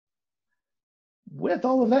With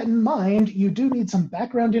all of that in mind, you do need some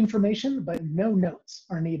background information, but no notes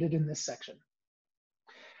are needed in this section.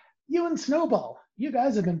 You and Snowball, you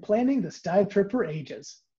guys have been planning this dive trip for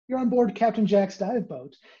ages. You're on board Captain Jack's dive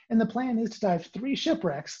boat, and the plan is to dive 3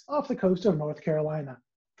 shipwrecks off the coast of North Carolina.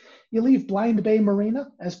 You leave Blind Bay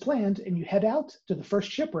Marina as planned, and you head out to the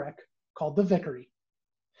first shipwreck, called the Vickery.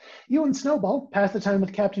 You and Snowball pass the time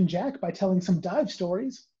with Captain Jack by telling some dive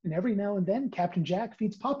stories, and every now and then Captain Jack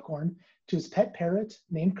feeds popcorn to his pet parrot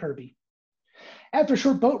named Kirby. After a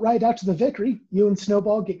short boat ride out to the Vickery, you and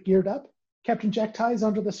Snowball get geared up, Captain Jack ties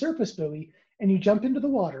onto the surface buoy, and you jump into the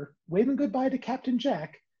water, waving goodbye to Captain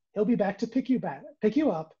Jack. He'll be back to pick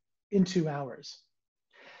you up in 2 hours.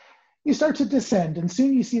 You start to descend, and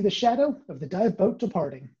soon you see the shadow of the dive boat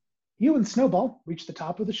departing. You and Snowball reach the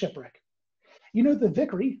top of the shipwreck. You know the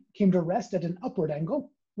Vickery came to rest at an upward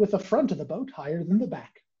angle, with the front of the boat higher than the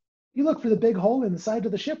back. You look for the big hole in the side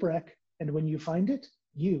of the shipwreck, and when you find it,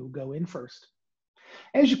 you go in first.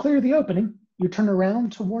 As you clear the opening, you turn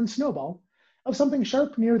around to warn Snowball of something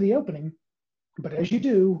sharp near the opening, but as you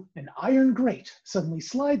do, an iron grate suddenly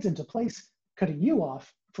slides into place, cutting you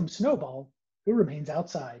off from Snowball, who remains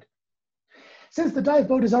outside. Since the dive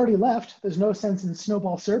boat has already left, there's no sense in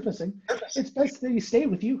Snowball surfacing. It's best that he stay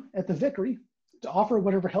with you at the Vickery to offer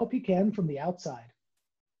whatever help he can from the outside.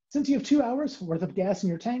 Since you have 2 hours worth of gas in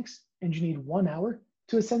your tanks, and you need 1 hour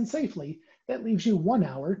to ascend safely, that leaves you 1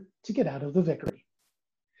 hour to get out of the Vickery.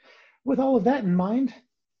 With all of that in mind,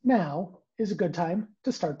 now is a good time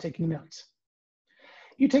to start taking notes.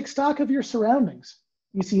 You take stock of your surroundings.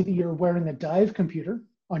 You see that you're wearing a dive computer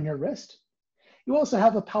on your wrist. You also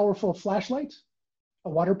have a powerful flashlight, a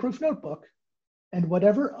waterproof notebook, and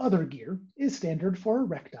whatever other gear is standard for a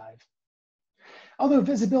wreck dive. Although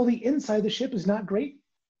visibility inside the ship is not great,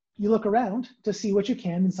 you look around to see what you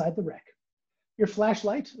can inside the wreck. Your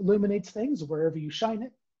flashlight illuminates things wherever you shine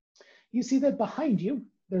it. You see that behind you,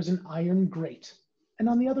 there's an iron grate, and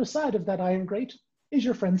on the other side of that iron grate is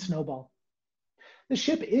your friend Snowball. The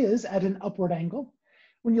ship is at an upward angle.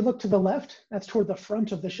 When you look to the left, that's toward the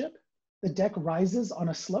front of the ship. The deck rises on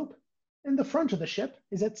a slope, and the front of the ship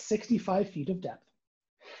is at 65 feet of depth.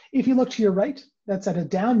 If you look to your right, that's at a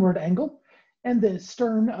downward angle, and the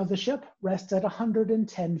stern of the ship rests at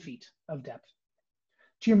 110 feet of depth.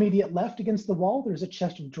 To your immediate left against the wall, there's a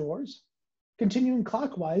chest of drawers. Continuing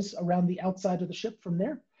clockwise around the outside of the ship from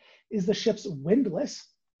there is the ship's windlass.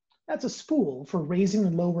 That's a spool for raising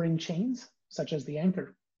and lowering chains, such as the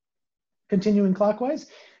anchor. Continuing clockwise,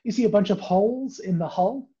 you see a bunch of holes in the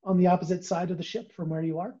hull on the opposite side of the ship from where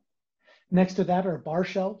you are. Next to that are bar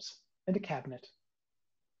shelves and a cabinet.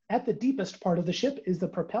 At the deepest part of the ship is the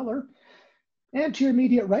propeller, and to your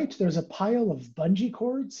immediate right, there's a pile of bungee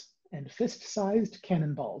cords and fist-sized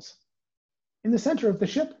cannonballs. In the center of the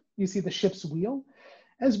ship, you see the ship's wheel,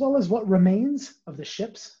 as well as what remains of the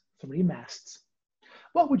ship's 3 masts.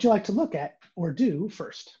 What would you like to look at or do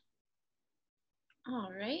first?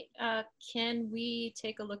 All right, can we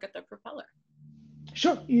take a look at the propeller?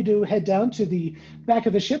 Sure, you do head down to the back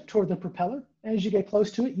of the ship toward the propeller. As you get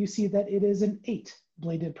close to it, you see that it is an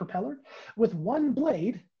 8-bladed propeller with 1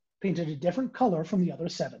 blade painted a different color from the other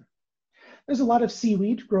 7. There's a lot of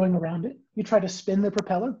seaweed growing around it. You try to spin the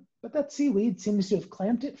propeller, but that seaweed seems to have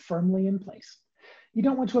clamped it firmly in place. You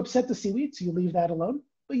don't want to upset the seaweed, so you leave that alone,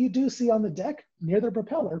 but you do see on the deck, near the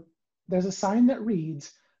propeller, there's a sign that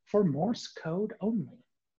reads, "For Morse code only."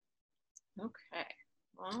 Okay,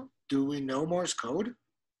 well. Do we know Morse code?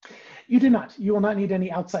 You do not. You will not need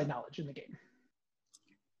any outside knowledge in the game.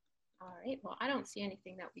 All right, well, I don't see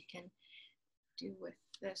anything that we can do with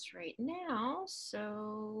this right now.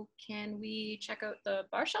 So can we check out the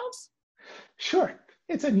bar shelves? Sure.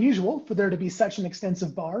 It's unusual for there to be such an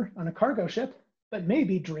extensive bar on a cargo ship, but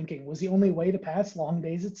maybe drinking was the only way to pass long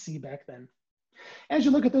days at sea back then. As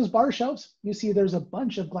you look at those bar shelves, you see there's a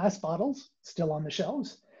bunch of glass bottles still on the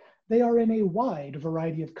shelves. They are in a wide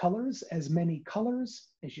variety of colors, as many colors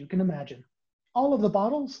as you can imagine. All of the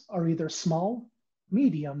bottles are either small,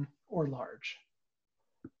 medium, or large.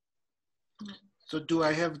 So do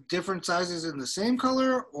I have different sizes in the same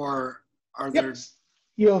color, or are there?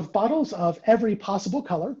 You have bottles of every possible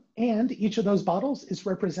color, and each of those bottles is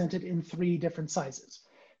represented in 3 different sizes.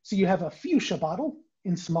 So you have a fuchsia bottle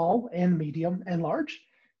in small and medium and large.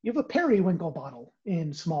 You have a periwinkle bottle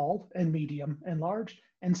in small and medium and large,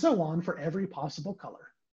 and so on for every possible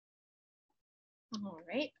color. All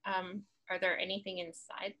right. Are there anything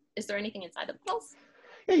inside? Is there anything inside the bottles?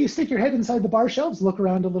 Yeah, you stick your head inside the bar shelves, look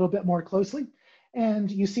around a little bit more closely,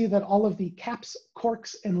 and you see that all of the caps,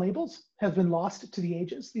 corks, and labels have been lost to the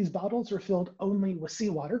ages. These bottles are filled only with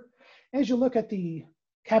seawater. As you look at the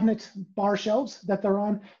cabinet bar shelves that they're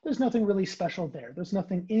on, there's nothing really special there. There's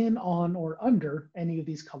nothing in, on, or under any of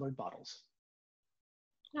these colored bottles.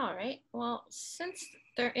 All right, well, since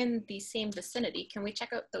they're in the same vicinity, can we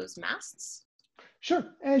check out those masts? Sure,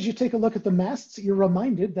 as you take a look at the masts, you're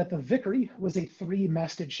reminded that the Vickery was a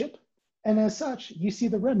 3-masted ship, and as such, you see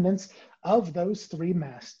the remnants of those 3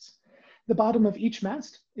 masts. The bottom of each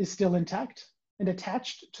mast is still intact and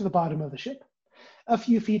attached to the bottom of the ship. A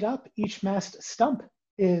few feet up, each mast stump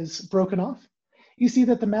is broken off. You see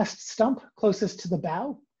that the mast stump closest to the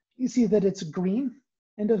bow, you see that it's green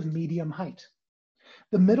and of medium height.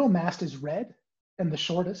 The middle mast is red and the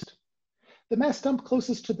shortest. The mast stump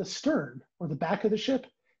closest to the stern, or the back of the ship,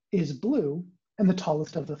 is blue and the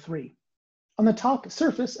tallest of the 3. On the top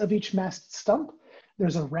surface of each mast stump,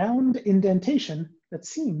 there's a round indentation that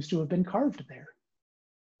seems to have been carved there.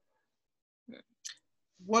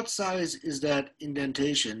 What size is that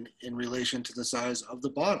indentation in relation to the size of the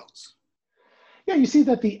bottles? Yeah, you see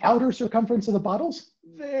that the outer circumference of the bottles,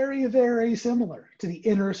 very, very similar to the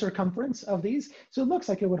inner circumference of these. So it looks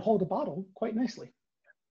like it would hold a bottle quite nicely.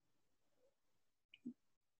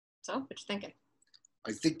 So, what you thinking?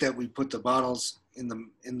 I think that we put the bottles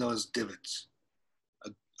in those divots.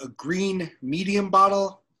 A green medium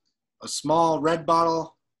bottle, a small red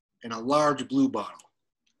bottle, and a large blue bottle.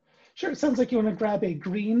 Sure, it sounds like you want to grab a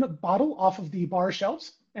green bottle off of the bar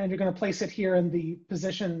shelves, and you're going to place it here in the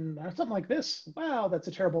position, something like this. Wow, that's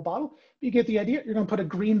a terrible bottle. You get the idea. You're going to put a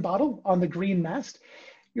green bottle on the green mast.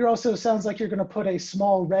 You're also, sounds like you're going to put a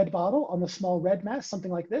small red bottle on the small red mast,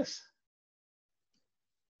 something like this.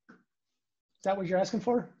 Is that what you're asking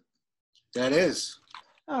for? That is.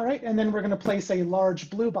 All right, and then we're going to place a large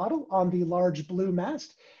blue bottle on the large blue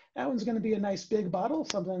mast. That one's going to be a nice big bottle,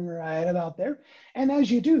 something right about there. And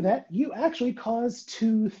as you do that, you actually cause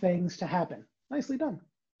 2 things to happen. Nicely done.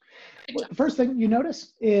 Well, the first thing you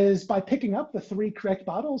notice is by picking up the 3 correct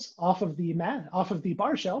bottles off of the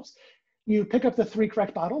bar shelves, you pick up the 3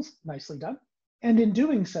 correct bottles, nicely done. And in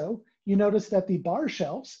doing so, you notice that the bar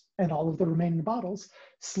shelves and all of the remaining bottles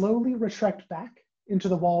slowly retract back into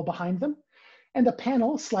the wall behind them, and a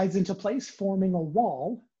panel slides into place, forming a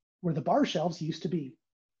wall where the bar shelves used to be.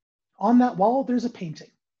 On that wall, there's a painting.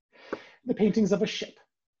 The painting's of a ship.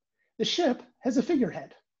 The ship has a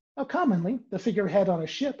figurehead. Now, commonly, the figurehead on a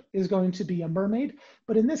ship is going to be a mermaid,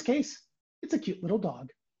 but in this case, it's a cute little dog.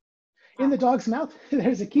 In the dog's mouth,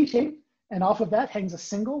 there's a keychain, and off of that hangs a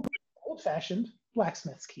single, old-fashioned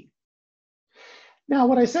blacksmith's key. Now,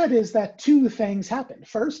 what I said is that 2 things happened.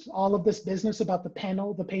 First, all of this business about the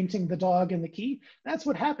panel, the painting, the dog, and the key, that's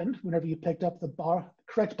what happened whenever you picked up the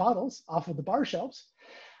correct bottles off of the bar shelves.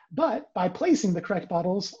 But by placing the correct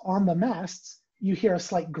bottles on the masts, you hear a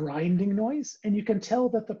slight grinding noise, and you can tell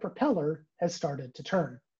that the propeller has started to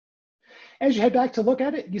turn. As you head back to look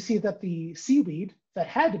at it, you see that the seaweed that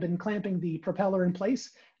had been clamping the propeller in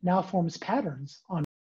place now forms patterns on